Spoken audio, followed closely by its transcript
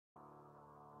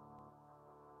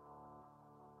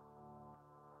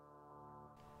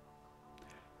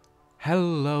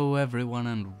Hello everyone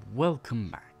and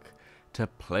welcome back to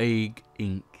Plague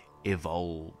Inc.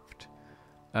 Evolved.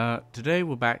 Today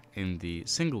we're back in the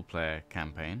single player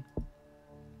campaign,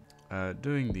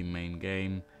 doing the main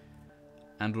game,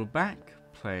 and we're back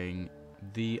playing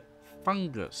the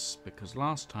fungus, because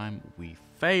last time we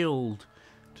failed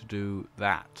to do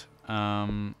that.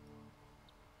 I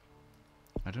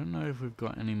don't know if we've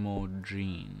got any more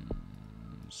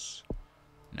genes.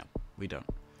 No, we don't.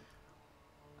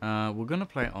 We're going to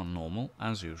play it on normal,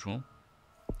 as usual.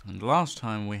 And last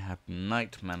time we had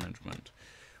night management,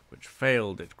 which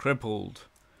failed, it crippled,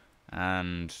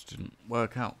 and didn't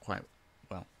work out quite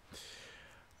well.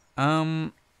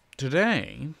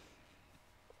 Today,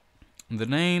 the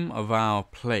name of our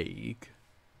plague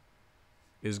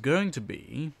is going to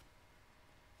be...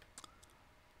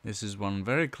 This is one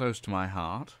very close to my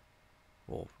heart,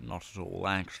 or not at all,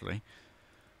 actually.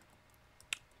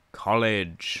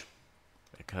 College.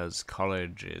 Because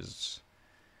college is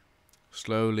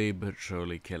slowly but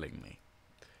surely killing me.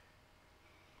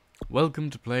 Welcome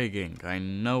to Plague Inc. I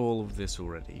know all of this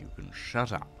already. You can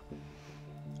shut up.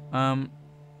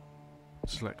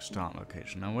 Select start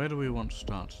location. Now, where do we want to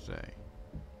start today?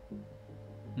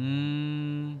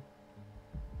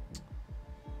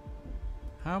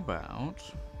 How about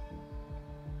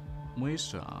we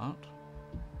start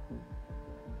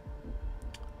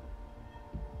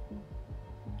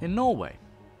in Norway?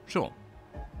 Sure.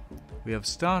 We have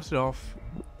started off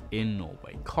in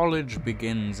Norway. College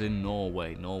begins in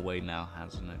Norway. Norway now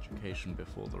has an education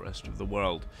before the rest of the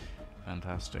world.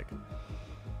 Fantastic.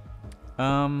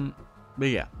 But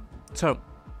yeah. So,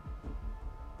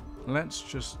 let's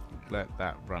just let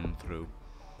that run through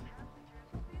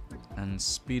and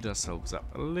speed ourselves up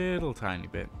a little tiny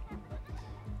bit.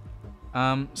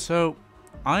 So,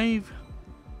 I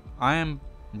am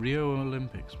Rio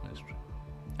Olympics mistress.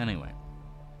 Anyway.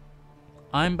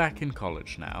 I'm back in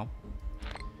college now,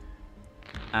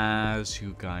 as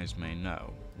you guys may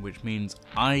know, which means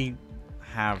I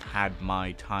have had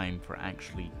my time for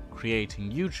actually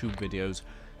creating YouTube videos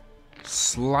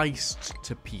sliced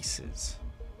to pieces,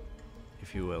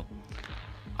 if you will.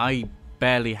 I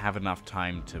barely have enough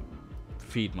time to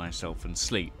feed myself and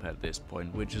sleep at this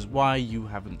point, which is why you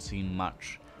haven't seen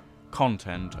much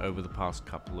content over the past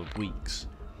couple of weeks,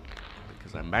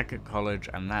 because I'm back at college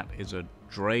and that is a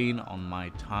drain on my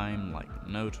time like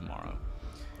no tomorrow.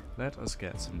 Let us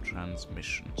get some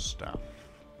transmission stuff.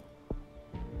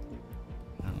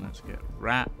 And let's get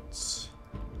rats.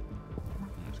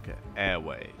 Let's get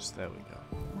airways. There we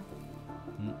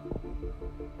go.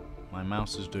 My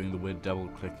mouse is doing the weird double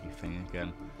clicky thing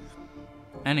again.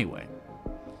 Anyway,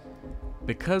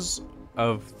 because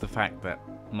of the fact that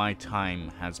my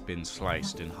time has been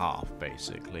sliced in half,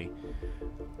 basically,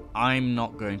 I'm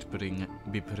not going to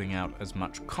be putting out as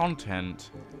much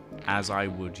content as I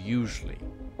would usually.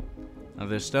 Now,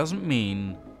 this doesn't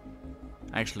mean...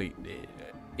 Actually,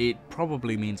 it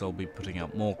probably means I'll be putting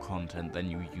out more content than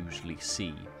you usually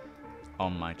see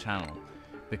on my channel,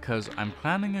 because I'm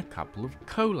planning a couple of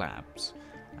collabs.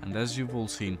 And as you've all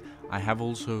seen, I have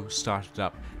also started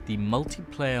up the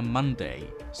Multiplayer Monday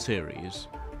series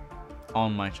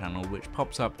on my channel, which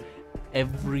pops up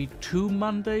every 2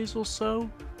 Mondays or so.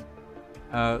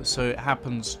 So it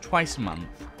happens twice a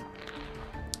month.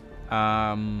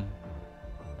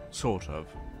 Sort of.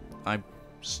 I'm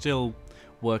still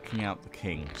working out the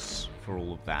kinks for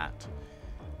all of that.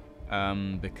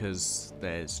 Because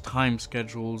there's time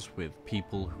schedules with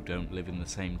people who don't live in the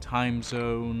same time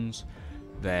zones.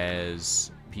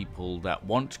 There's people that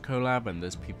want to collab, and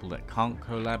there's people that can't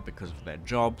collab because of their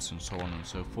jobs, and so on and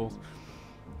so forth.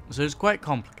 So it's quite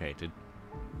complicated.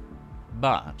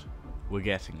 But we're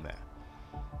getting there.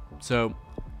 So,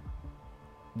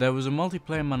 there was a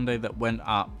Multiplayer Monday that went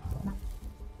up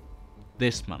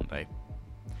this Monday.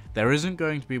 There isn't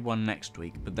going to be one next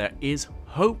week, but there is,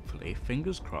 hopefully,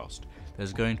 fingers crossed,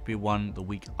 there's going to be one the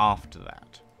week after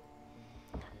that.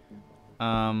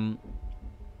 Now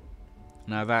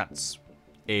that's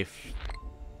if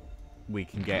we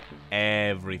can get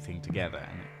everything together,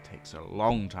 and it takes a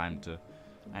long time to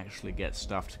actually get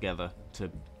stuff together to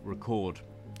record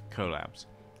collabs,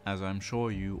 as I'm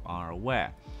sure you are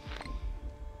aware.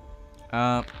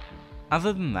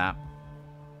 Other than that,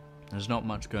 there's not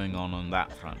much going on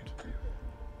that front.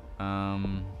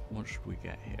 What should we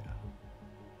get here?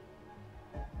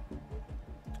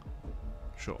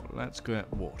 Sure, let's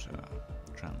get water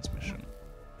transmission.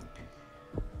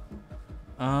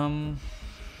 What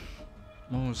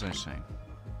was I saying?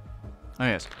 Oh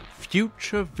yes,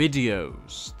 future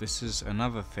videos. This is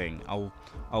another thing.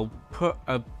 I'll put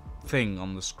a thing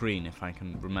on the screen if I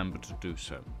can remember to do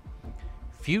so.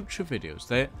 future videos.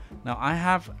 Now, I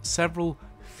have several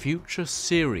future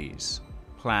series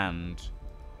planned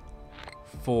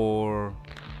for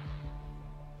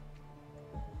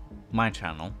my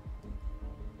channel.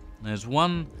 There's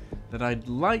one that I'd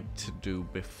like to do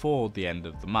before the end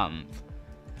of the month,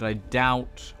 but I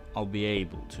doubt I'll be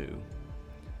able to,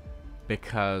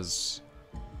 because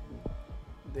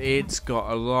it's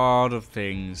got a lot of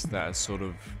things that are sort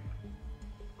of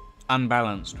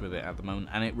unbalanced with it at the moment,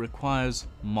 and it requires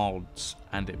mods,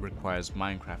 and it requires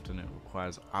Minecraft, and it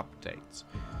requires updates.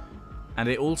 And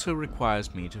it also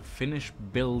requires me to finish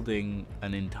building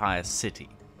an entire city,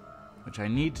 which I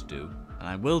need to do, and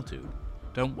I will do.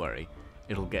 Don't worry,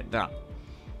 it'll get done.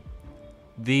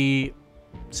 The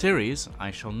series, I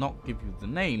shall not give you the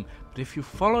name, but if you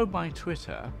follow my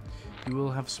Twitter, you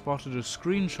will have spotted a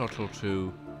screenshot or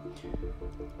two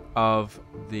of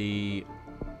the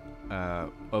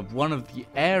of one of the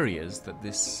areas that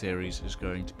this series is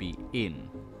going to be in.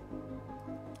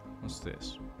 What's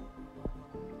this?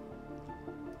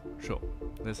 Sure,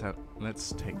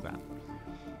 let's take that.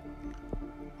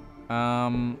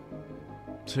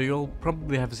 So you'll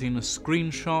probably have seen a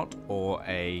screenshot or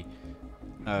a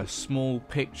small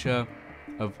picture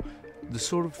of the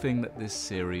sort of thing that this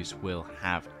series will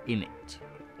have in it.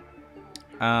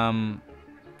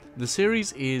 The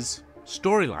series is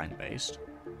storyline based.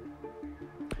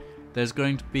 There's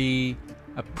going to be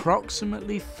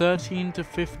approximately 13 to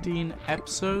 15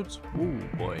 episodes. Ooh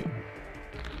boy.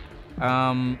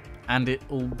 And it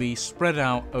will be spread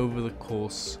out over the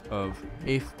course of,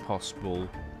 if possible,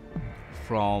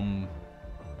 from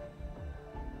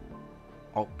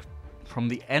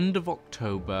the end of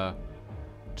October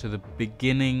to the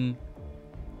beginning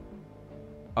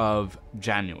of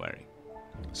January.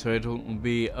 So it'll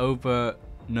be over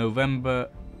November,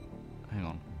 hang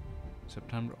on,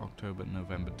 September, October,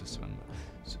 November, December.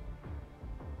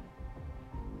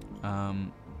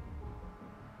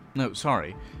 No,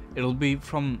 sorry. It'll be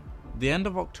from the end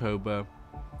of October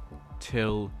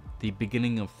till the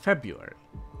beginning of February.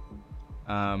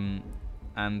 And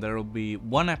there'll be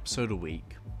one episode a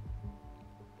week.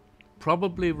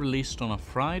 Probably released on a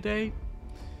Friday,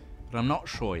 but I'm not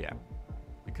sure yet,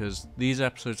 because these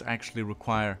episodes actually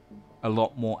require a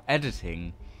lot more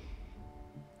editing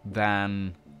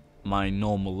than my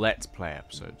normal Let's Play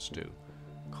episodes do.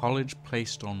 College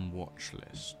placed on watch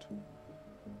list.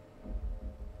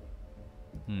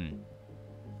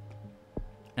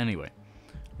 Anyway,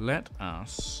 let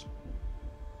us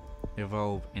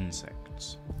evolve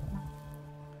insects.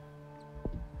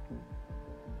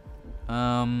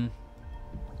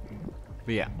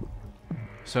 But yeah,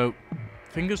 so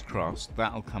fingers crossed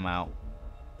that'll come out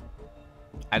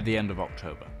at the end of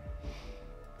October.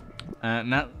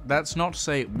 Now, that's not to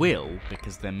say it will,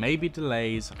 because there may be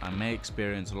delays. I may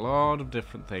experience a lot of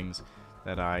different things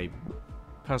that I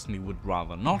personally would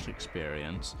rather not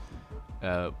experience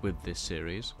with this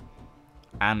series.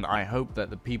 And I hope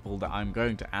that the people that I'm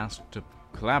going to ask to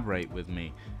collaborate with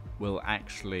me will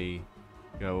actually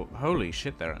go, holy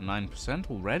shit, they're at 9%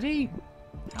 already?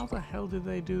 How the hell did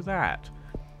they do that?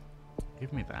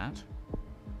 Give me that.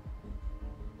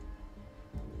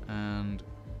 And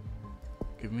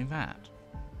give me that.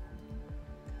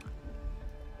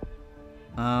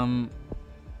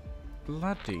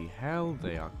 Bloody hell,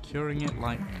 they are curing it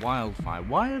like wildfire.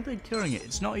 Why are they curing it?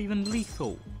 It's not even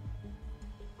lethal.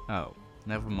 Oh,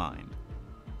 never mind.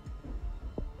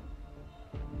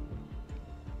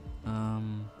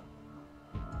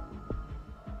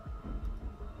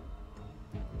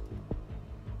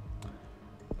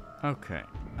 Okay.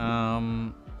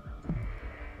 I'll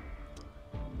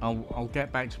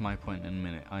get back to my point in a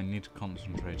minute. I need to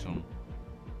concentrate on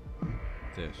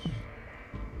this.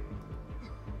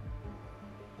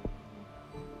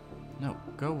 No,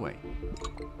 go away.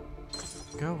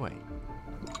 Go away.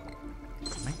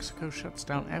 Mexico shuts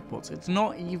down airports. It's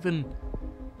not even...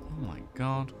 Oh my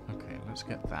god. Okay, let's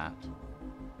get that.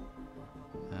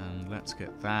 And let's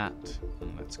get that.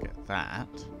 And let's get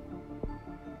that.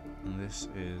 And this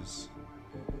is...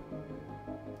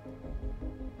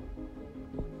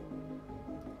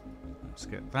 Let's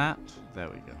get that. There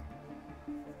we go.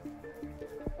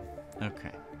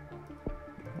 Okay.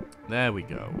 There we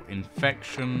go.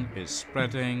 Infection is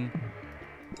spreading.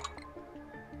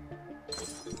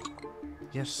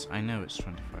 Yes, I know it's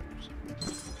 25%.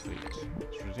 Please.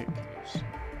 It's ridiculous.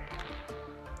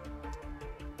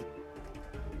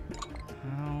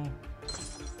 How?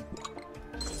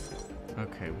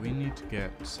 Okay, we need to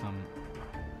get some...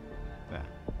 There.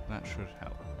 That should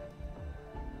help.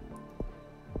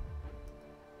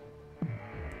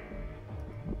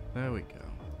 There we go.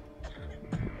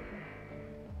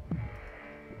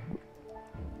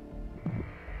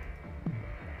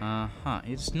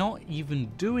 It's not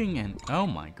even doing any... Oh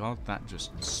my god, that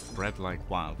just spread like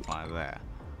wildfire there.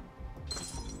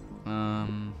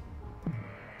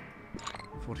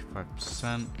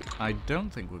 45%. I don't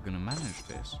think we're going to manage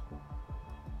this.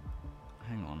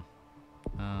 Hang on.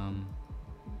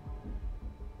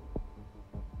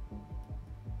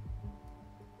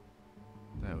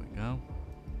 There we go.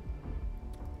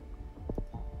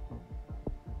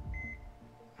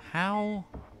 How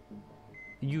are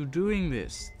you doing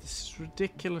this? This is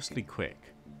ridiculously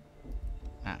quick.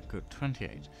 Ah, good.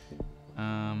 28.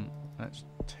 Let's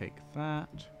take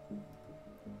that.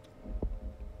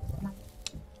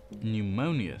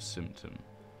 Pneumonia symptom.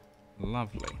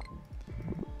 Lovely.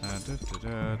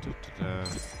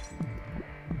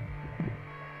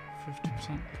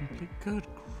 50% complete. Good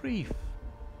grief.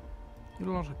 You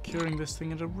lot are curing this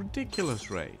thing at a ridiculous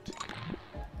rate.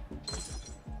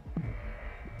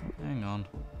 Hang on.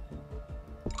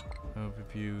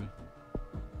 Overview.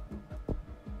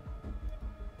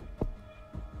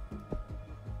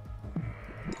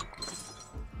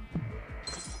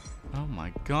 Oh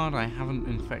my god, I haven't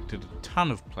infected a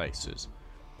ton of places.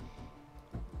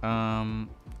 Oh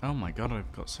my god,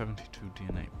 I've got 72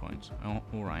 DNA points. Oh,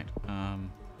 alright.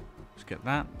 Let's get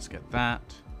that, let's get that.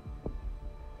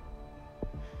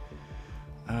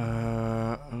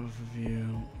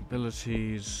 Overview,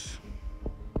 abilities.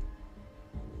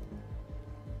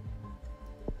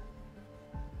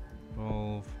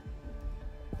 Evolve.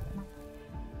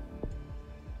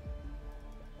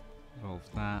 Evolve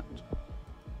that.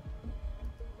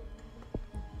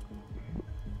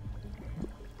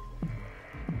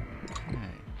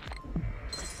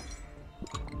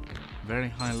 Very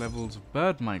high levels of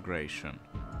bird migration.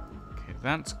 Okay,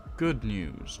 that's good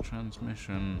news.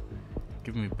 Transmission.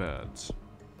 Give me birds.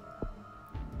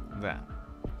 There.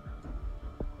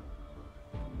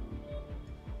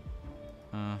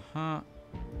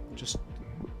 Just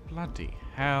bloody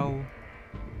hell.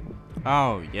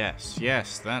 Oh, yes,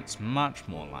 yes, that's much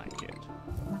more like it.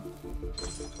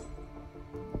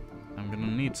 I'm gonna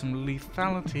need some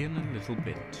lethality in a little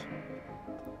bit.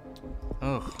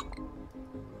 Ugh.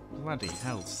 Bloody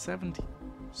hell, 70%.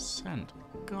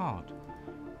 God.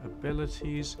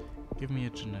 Abilities. Give me a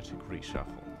genetic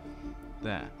reshuffle.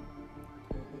 There.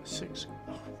 6.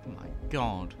 Oh my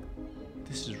god.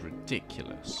 This is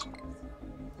ridiculous.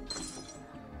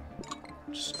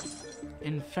 Just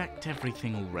infect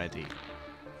everything already.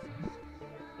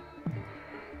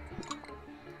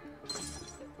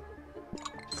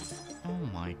 Oh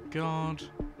my god.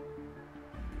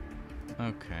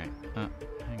 Okay.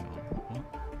 Hang on. What?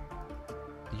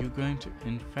 Are you going to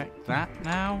infect that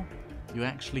now? You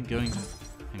actually going to...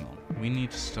 Hang on. We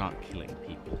need to start killing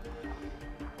people.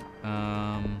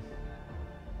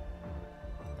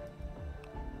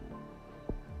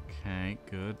 Okay,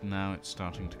 good. Now it's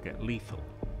starting to get lethal.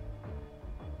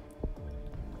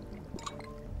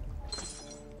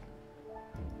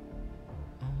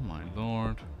 Oh my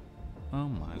lord. Oh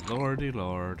my lordy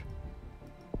lord.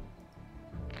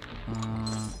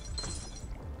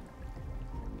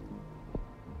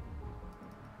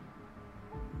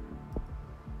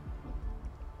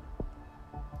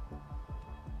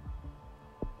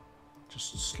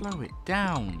 Just slow it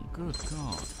down. Good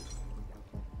God.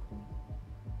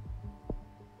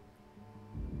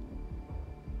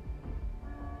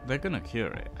 They're gonna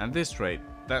cure it. At this rate,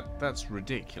 that's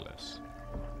ridiculous.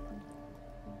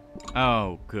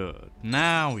 Oh, good.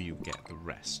 Now you get the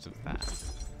rest of that.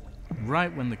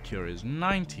 Right when the cure is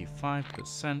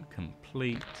 95%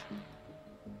 complete.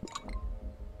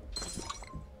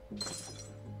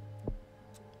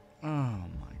 Oh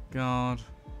my god.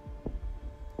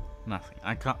 Nothing.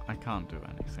 I can't do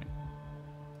anything.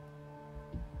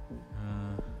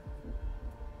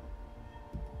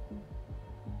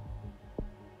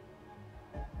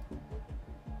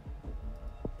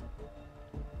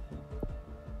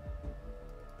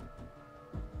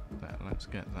 There, let's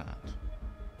get that.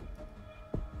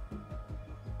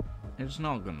 It's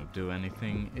not gonna do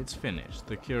anything. It's finished.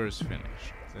 The cure is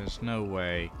finished. There's no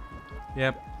way.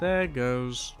 Yep, there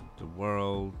goes the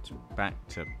world back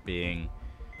to being...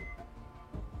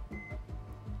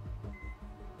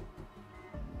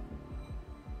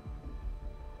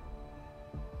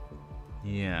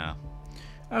 Yeah.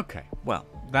 Okay, well,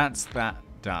 that's that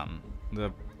done.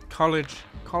 The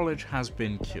college has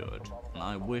been cured. And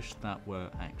I wish that were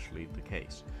actually the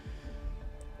case.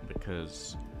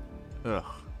 Because, ugh,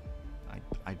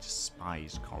 I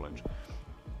despise college.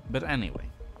 But anyway,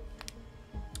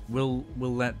 we'll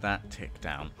let that tick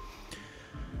down.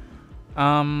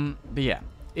 But yeah,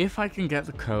 if I can get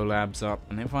the collabs up,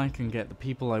 and if I can get the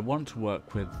people I want to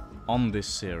work with on this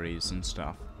series and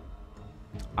stuff,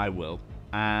 I will.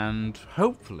 And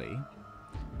hopefully,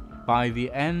 by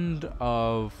the end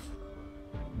of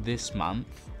this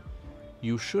month,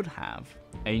 you should have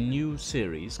a new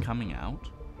series coming out.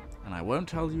 And I won't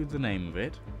tell you the name of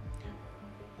it.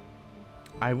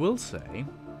 I will say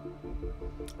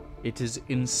it is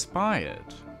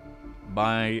inspired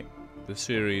by the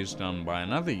series done by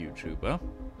another YouTuber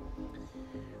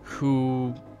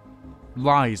who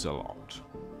lies a lot,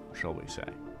 shall we say.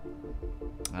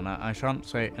 And I shan't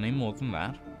say any more than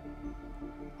that.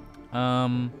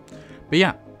 But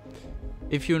yeah,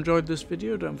 if you enjoyed this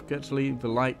video, don't forget to leave a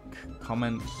like,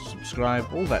 comment, subscribe,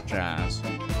 all that jazz.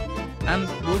 And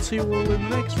we'll see you all in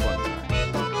the next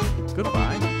one.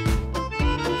 Goodbye.